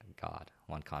 one God,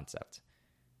 one concept.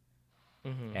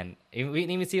 Mm-hmm. And we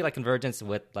can even see like convergence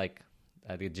with like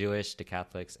the Jewish, the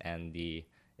Catholics, and the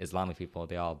Islamic people.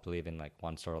 They all believe in like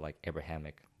one sort of like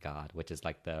Abrahamic God, which is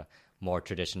like the more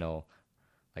traditional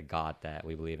like God that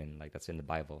we believe in, like that's in the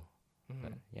Bible.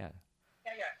 But, yeah.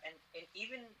 Yeah. And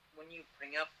even when you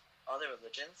bring up other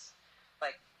religions,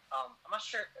 like I'm not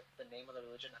sure if the name of the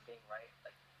religion I'm being right,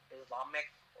 like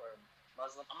Islamic or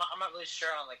Muslim. I'm not really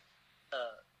sure on like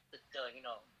the you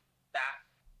know that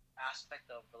aspect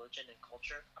of religion and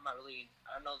culture. I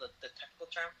don't know the technical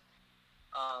term.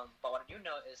 But what I do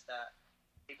know is that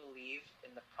they believe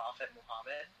in the Prophet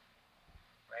Muhammad,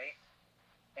 right?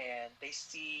 And they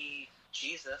see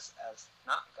Jesus as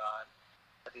not God,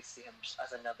 but they see him just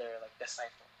as another like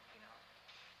disciple, you know.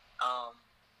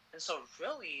 And so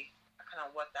really, kind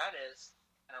of what that is,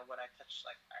 and what I touched,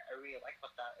 like I really like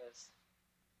what that is.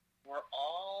 We're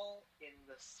all in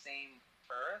the same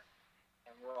earth,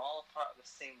 and we're all a part of the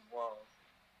same world,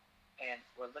 and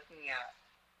we're looking at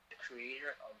the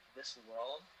creator of this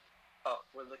world, but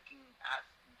we're looking at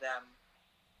them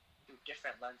through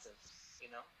different lenses, you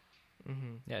know?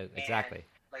 Mm-hmm. Yeah, exactly.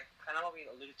 And, like, kind of what we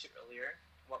alluded to earlier,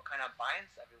 what kind of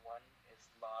binds everyone is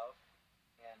love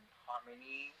and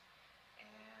harmony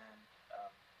and,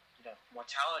 you know,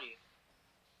 mortality.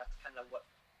 That's kind of what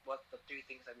the three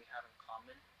things that we have in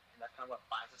common, and that's kind of what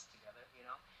binds us together, you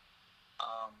know?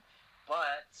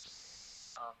 But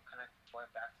kind of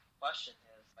going back to the question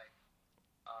is, like,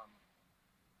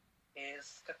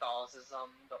 is Catholicism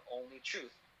the only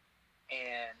truth?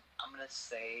 And I'm going to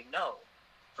say no.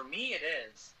 For me, it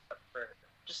is. But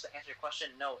just to answer your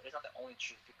question, no, it's not the only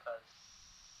truth, because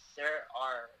there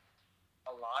are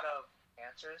a lot of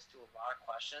answers to a lot of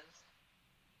questions.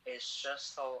 It's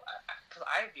just so, because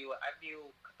I view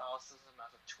Catholicism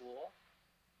as a tool,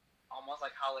 almost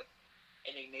like how like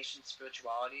in Ignatian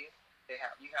spirituality,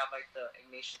 you have like the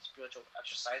Ignatian spiritual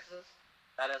exercises.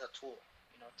 That is a tool,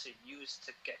 you know, to use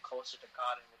to get closer to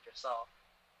God and with yourself.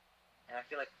 And I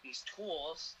feel like these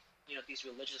tools, you know, these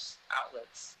religious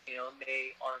outlets, you know,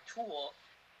 they are a tool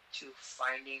to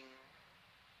finding,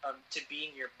 to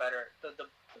being your better, the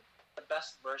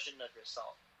best version of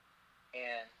yourself.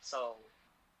 And so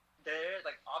there,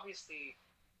 like, obviously,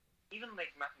 even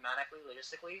like mathematically,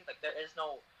 logistically, like there is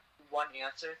no one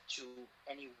answer to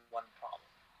any one problem.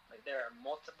 Like there are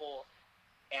multiple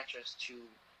answers to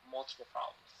multiple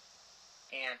problems.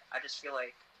 And I just feel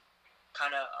like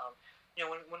kind of, you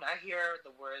know, when I hear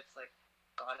the words like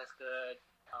God is good,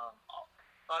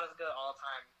 God is good all the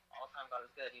time God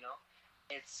is good, you know,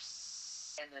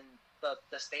 it's, and then the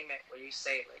statement where you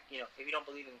say like, you know, if you don't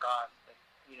believe in God, like,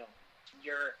 you know,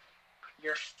 you're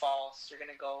false, you're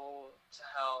gonna go to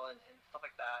hell and stuff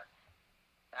like that.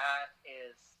 That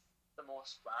is the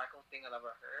most radical thing I've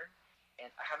ever heard, and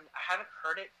I haven't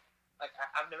heard it. Like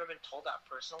I've never been told that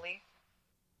personally.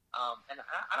 And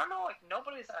I don't know, like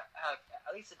nobody's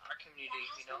at least in our community,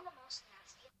 you know.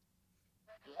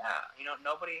 Yeah, you know,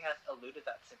 nobody has alluded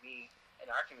that to me in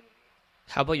our community.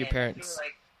 How about your And parents? I feel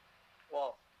like,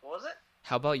 well, what was it?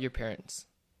 How about your parents?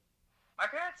 My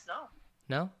parents, no.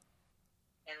 No?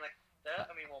 And like,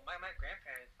 I mean, well, my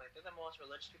grandparents, like, they're the most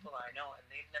religious people that I know, and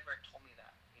they've never told me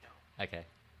that, you know. Okay.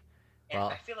 And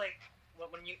Well- I feel like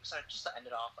when you, sorry, just to end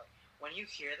it off, like when you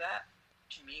hear that,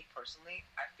 to me personally,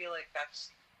 I feel like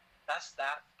that's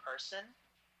that person,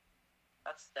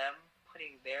 that's them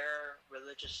putting their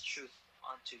religious truth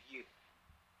onto you.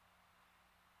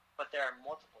 But there are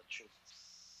multiple truths,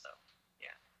 so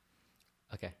yeah.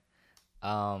 Okay.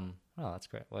 Oh, that's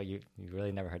great. Well, you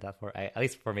really never heard that before. At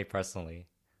least for me personally,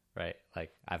 right?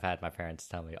 Like I've had my parents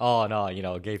tell me, "Oh no, you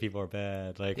know, gay people are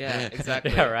bad." Like, Yeah,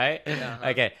 exactly. yeah, right. Yeah,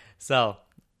 Okay, so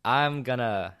I'm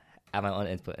gonna add my own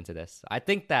input into this. I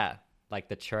think that like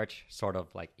the church sort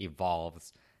of like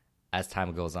evolves as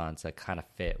time goes on to kind of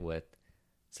fit with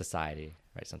society,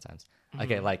 right? Sometimes,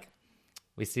 okay, like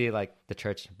we see like the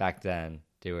church back then,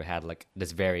 had like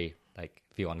this very like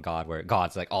view on God, where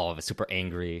God's like, oh, super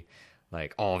angry,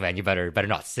 like, oh man, you better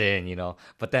not sin, you know.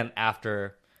 But then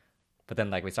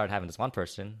like we started having this one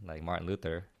person like Martin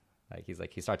Luther, like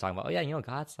he started talking about, oh yeah, you know,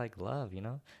 God's like love, you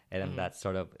know, and then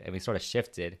we sort of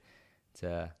shifted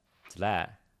to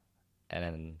that, and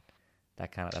then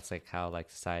that's like how like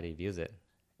society views it,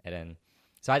 and then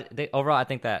so overall I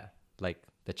think that like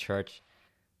the church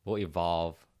will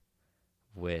evolve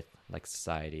with like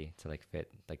society to like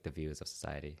fit like the views of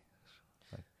society,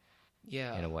 like,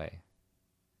 Yeah. in a way.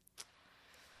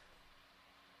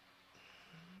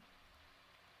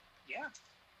 Yeah.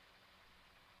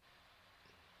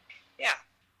 Yeah.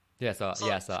 Yeah.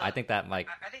 So I think that like,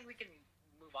 I think we can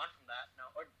move on from that. No,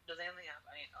 or does anyone have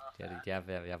any?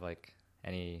 do you have like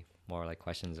any more like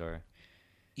questions or?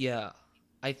 Yeah.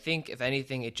 I think if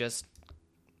anything,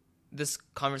 this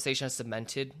conversation has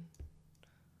cemented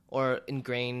or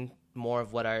ingrained more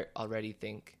of what I already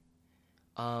think.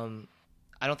 I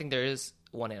don't think there is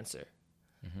one answer.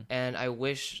 And I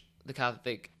wish the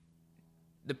Catholic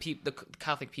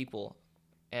people,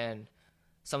 and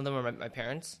some of them are my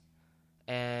parents,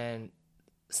 and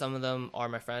some of them are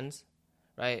my friends,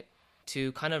 right?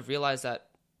 To kind of realize that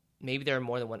maybe there's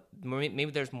more than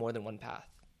one path.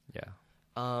 Yeah.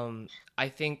 I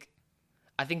think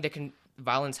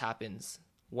violence happens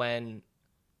when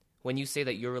you say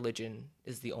that your religion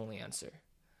is the only answer,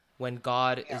 when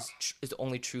God is the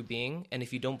only true being, and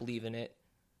if you don't believe in it,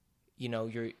 you know,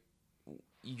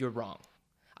 you're wrong.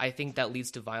 I think that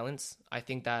leads to violence. I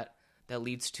think that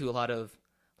leads to a lot of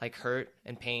like hurt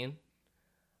and pain,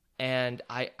 and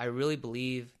I really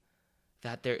believe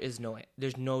that there's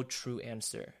no true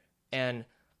answer, and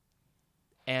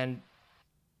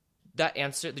that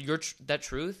answer, that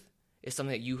truth is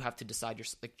something that you have to decide,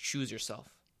 choose yourself.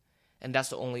 And that's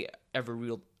the only ever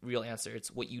real answer. It's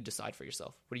what you decide for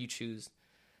yourself. What do you choose?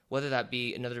 Whether that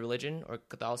be another religion or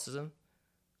Catholicism,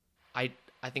 I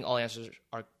think all answers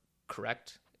are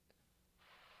correct,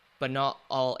 but not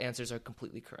all answers are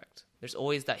completely correct. There's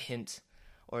always that hint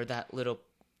or that little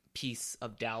piece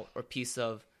of doubt or piece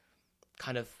of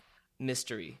kind of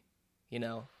mystery, you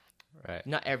know? Right.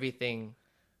 Not everything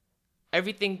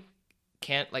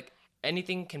can't, like,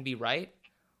 anything can be right,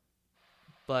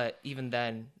 but even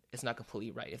then it's not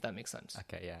completely right, if that makes sense.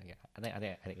 Okay, yeah. I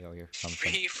think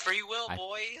you're free will,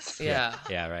 boys. Yeah.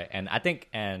 Yeah, right. And I think,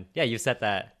 you said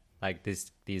that like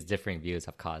these differing views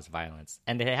have caused violence,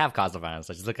 and they have caused the violence.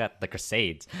 So just look at the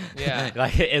Crusades. Yeah.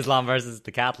 Like Islam versus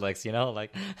the Catholics, you know,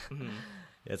 like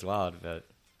it's wild. But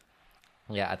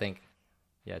yeah, I think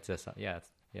it's just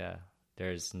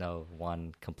there's no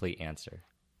one complete answer,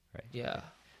 right? Yeah.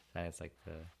 And it's like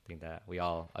the thing that we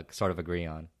all sort of agree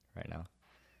on right now.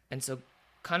 And so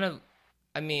kind of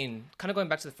going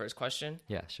back to the first question,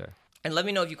 Yeah, sure. and let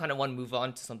me know if you kind of want to move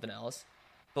on to something else.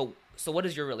 But so what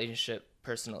is your relationship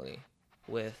personally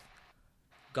with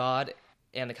God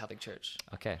and the Catholic Church?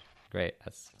 Okay, great.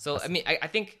 I mean, I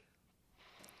think,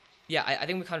 I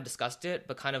think we kind of discussed it,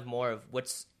 but kind of more of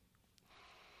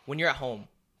when you're at home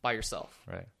by yourself,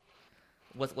 right.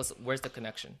 Where's the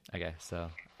connection? Okay, so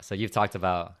you've talked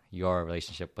about your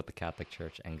relationship with the Catholic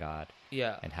Church and God,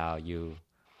 Yeah. and how you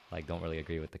like don't really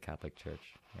agree with the Catholic Church,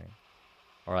 right?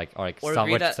 Or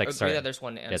agree that there's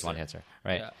one answer. There's one answer,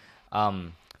 right? Yeah.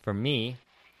 For me,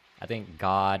 I think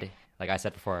God, like I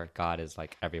said before, God is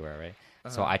like everywhere, right?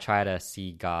 So I try to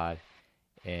see God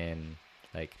in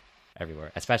like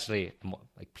everywhere, especially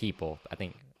like people. I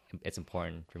think it's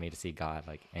important for me to see God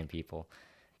like in people,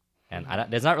 and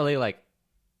there's not really like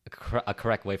a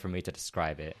correct way for me to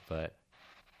describe it, but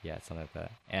yeah, it's something like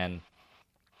that. And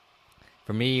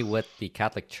for me, with the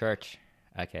Catholic Church,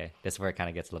 okay, this is where it kind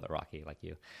of gets a little bit rocky, like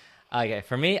you. Okay,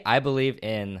 for me, I believe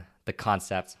in the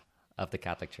concept of the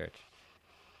Catholic Church,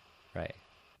 right?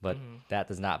 But that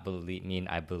does not mean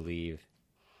I believe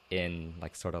in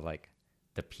like sort of like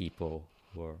the people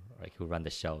who run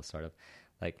the show, sort of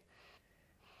like.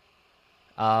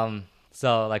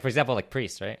 So like for example, like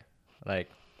priests, right? Like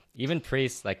even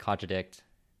priests like contradict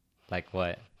like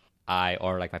what I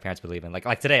or like my parents believe in.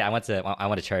 Like today, I went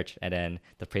to church, and then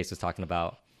the priest was talking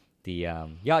about the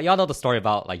y'all know the story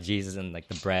about like Jesus and like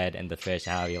the bread and the fish,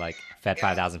 and how he like fed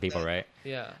 5,000 people, right?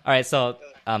 Yeah. All right, so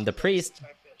the priest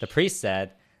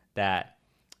said that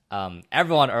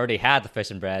everyone already had the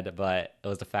fish and bread, but it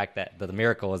was the fact that the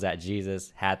miracle was that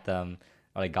Jesus had them,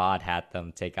 or like God had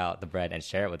them take out the bread and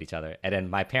share it with each other. And then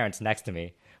my parents next to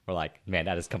me were like, man,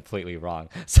 that is completely wrong.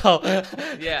 So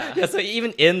Yeah. So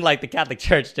even in like the Catholic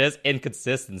Church, there's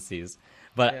inconsistencies.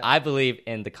 But I believe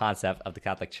in the concept of the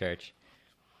Catholic Church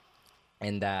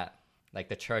and that like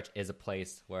the church is a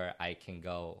place where I can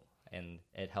go and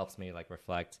it helps me like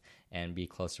reflect and be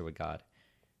closer with God.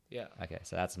 Yeah. Okay,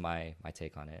 so that's my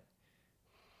take on it.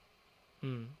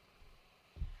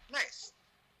 Nice.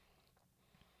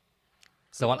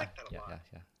 So I one, like that a yeah, lot.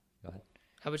 yeah. Go ahead.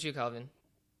 How about you, Calvin?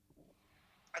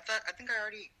 I think I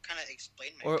already kind of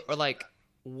explained my Or opinion on like, that.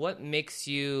 what makes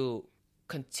you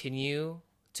continue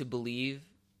to believe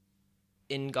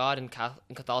in God and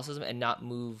in Catholicism and not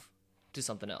move to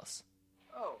something else?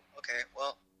 Oh, okay.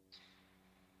 Well,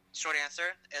 short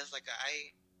answer is like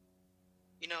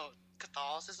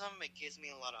Catholicism, it gives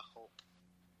me a lot of hope.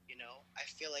 I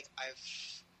feel like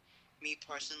me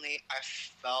personally, I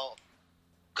felt,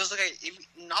 because like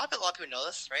not a lot of people know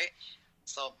this, right?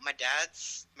 So my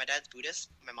dad's Buddhist,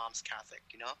 my mom's Catholic.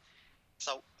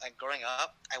 So like growing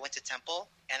up, I went to temple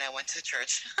and I went to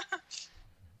church.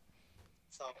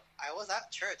 So I was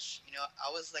at church.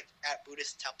 I was like at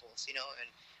Buddhist temples, and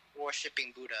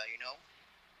worshiping Buddha,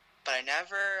 But I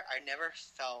never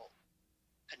felt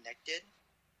connected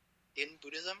in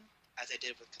Buddhism as I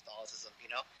did with Catholicism.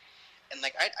 And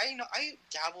like I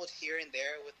dabbled here and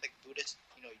there with like Buddhist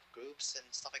groups and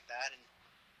stuff like that, and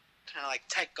kind of like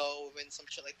Taiko and some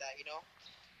shit like that.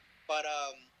 But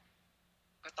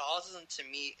Catholicism to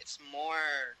me, it's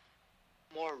more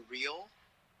real,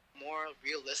 more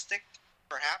realistic,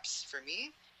 perhaps for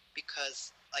me,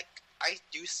 because like I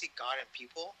do see God in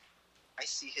people. I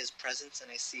see His presence and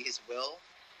I see His will,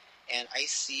 and I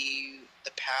see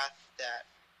the path that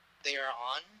they are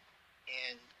on,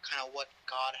 and kind of what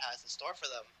God has in store for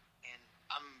them. And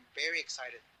I'm very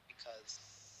excited because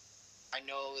I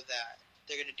know that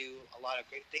they're going to do a lot of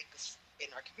great things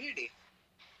in our community.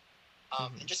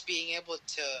 And just being able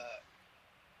to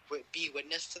be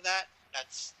witness to that,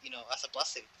 that's a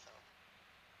blessing. So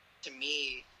to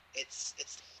me, it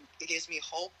gives me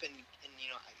hope, and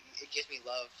it gives me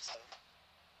love. So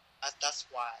that's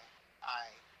why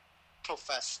I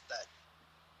profess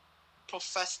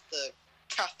the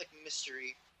Catholic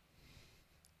mystery.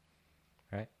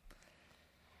 Right.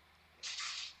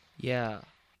 Yeah.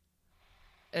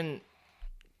 And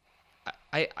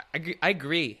I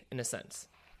agree in a sense.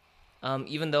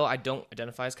 Even though I don't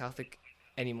identify as Catholic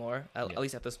anymore, at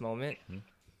least at this moment,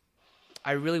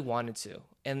 I really wanted to.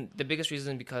 And the biggest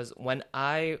reason because when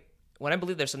I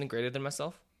believe there's something greater than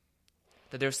myself,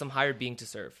 that there's some higher being to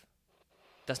serve.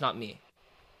 That's not me.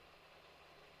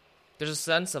 There's a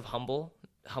sense of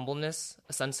humbleness,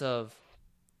 a sense of,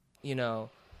 a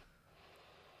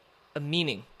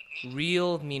meaning,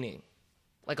 real meaning,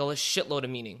 like a shitload of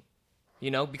meaning,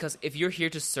 because if you're here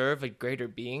to serve a greater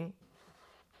being,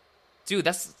 dude,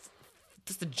 that's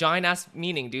the giant ass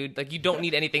meaning, dude. Like you don't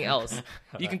need anything else.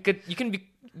 You can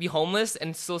be homeless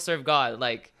and still serve God,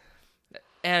 like,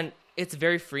 and it's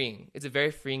very freeing. It's a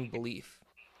very freeing belief,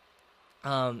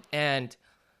 and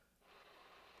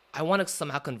I want to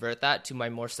somehow convert that to my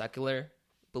more secular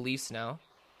beliefs now,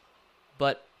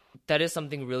 but that is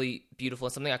something really beautiful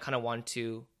and something I kind of want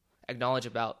to acknowledge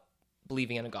about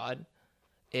believing in a God.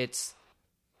 It's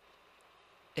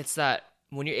that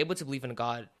when you're able to believe in a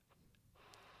God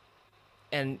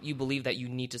and you believe that you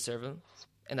need to serve Him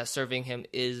and that serving Him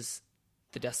is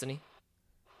the destiny,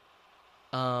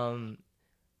 you're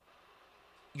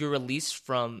released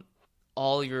from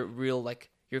all your real, like,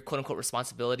 your quote-unquote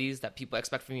responsibilities that people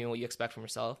expect from you and what you expect from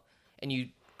yourself, and you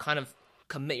kind of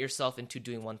commit yourself into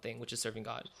doing one thing, which is serving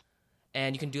God.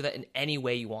 And you can do that in any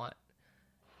way you want.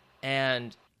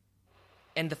 And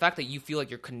the fact that you feel like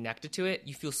you're connected to it,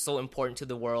 you feel so important to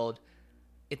the world,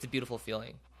 it's a beautiful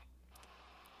feeling.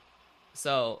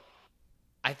 So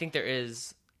I think there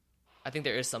is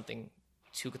something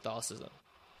to Catholicism,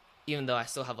 even though I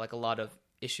still have like a lot of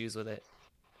issues with it.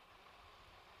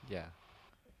 Yeah.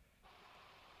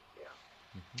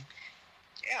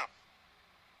 Yeah.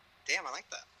 Damn, I like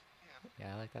that.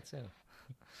 Yeah, I like that too.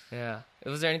 Yeah.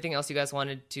 Was there anything else you guys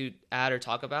wanted to add or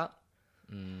talk about?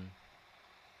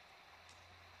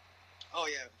 Oh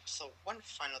yeah. So one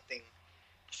final thing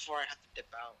before I have to dip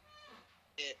out.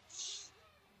 It's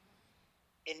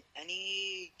in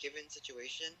any given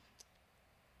situation,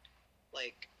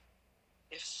 like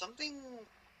if something,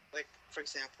 like for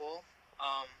example,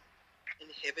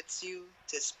 inhibits you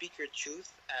to speak your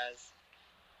truth as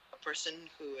a person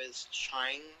who is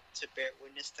trying to bear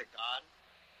witness to God,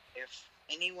 if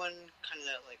anyone kind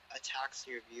of like attacks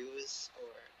your views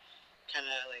or kind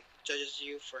of like judges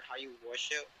you for how you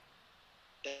worship,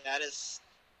 that is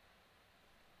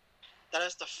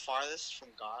the farthest from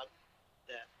God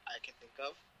that I can think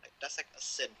of. Like that's like a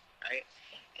sin, right?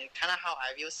 And kind of how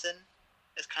I view sin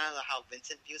is kind of how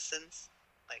Vincent views sins.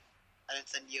 Like I didn't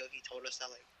send you. He told us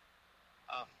that like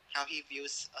how he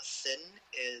views a sin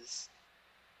is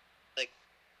like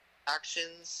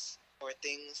actions or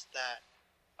things that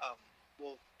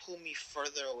will pull me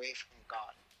further away from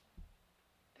God.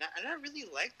 And I really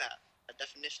like that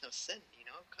definition of sin,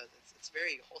 because it's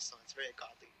very wholesome, it's very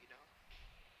godly,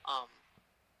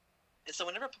 And so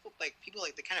whenever people they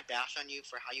kind of bash on you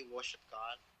for how you worship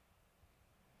God,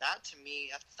 that to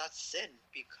me that's sin,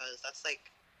 because that's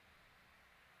like,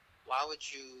 why would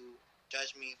you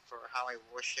judge me for how I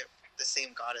worship the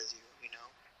same God as you,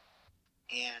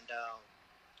 And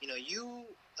you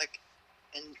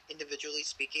individually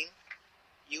speaking,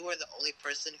 you are the only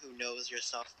person who knows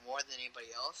yourself more than anybody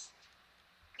else.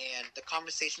 And the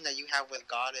conversation that you have with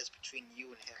God is between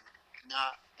you and Him,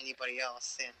 not anybody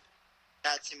else. And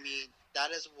that, to me,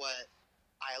 that is what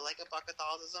I like about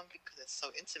Catholicism, because it's so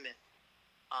intimate.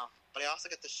 But I also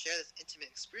get to share this intimate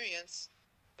experience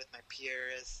with my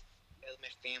peers, with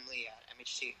my family at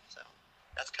MHT. So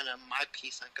that's kind of my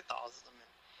piece on Catholicism, and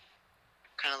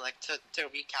kind of like to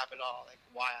recap it all, like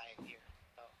why I'm here.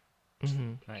 So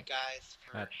thank you guys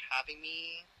for having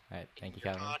me. All right, thank you,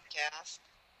 your Kevin. podcast,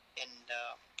 and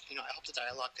I hope the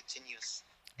dialogue continues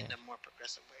in a more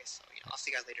progressive way. So I'll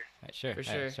see you guys later. All right, sure. For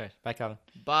All right, sure. Bye, Calvin.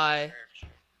 Bye. Sure.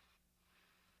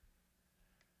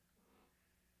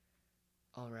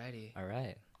 Alrighty. All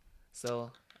right.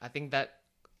 So I think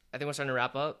we're starting to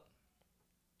wrap up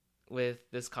with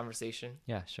this conversation.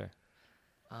 Yeah, sure.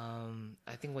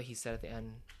 I think what he said at the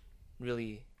end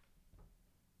really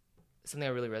something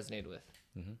I really resonated with.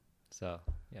 Mm-hmm. So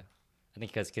yeah, I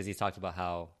think because he talked about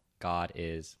how God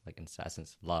is, like, in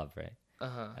essence, love, right?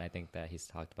 And I think that he's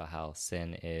talked about how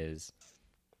sin is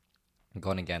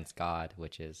going against God,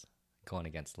 which is going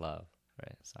against love,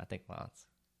 right? So I think, wow, it's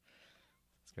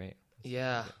great.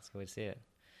 Yeah, It's a good way to see it.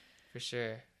 for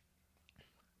sure.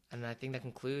 And I think that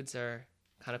concludes our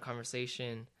kind of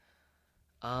conversation.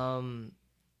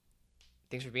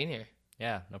 Thanks for being here.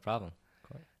 Yeah, no problem.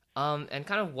 And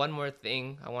kind of one more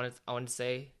thing I wanted to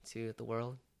say to the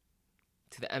world,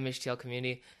 to the MHTL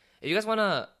community. If you guys want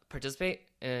to participate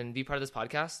and be part of this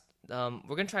podcast,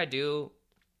 we're going to try to do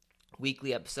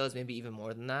weekly episodes, maybe even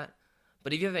more than that.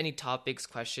 But if you have any topics,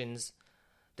 questions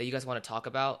that you guys want to talk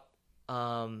about,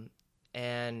 and,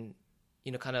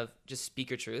 kind of just speak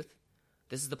your truth,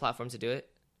 this is the platform to do it.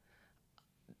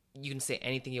 You can say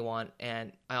anything you want,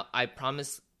 and I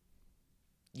promise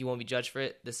you won't be judged for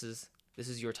it. This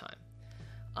is your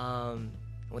time.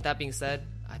 With that being said,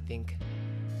 I think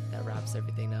that wraps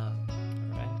everything up.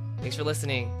 All right. Thanks for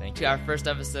listening Thank to you. our first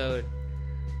episode.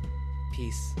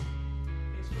 Peace.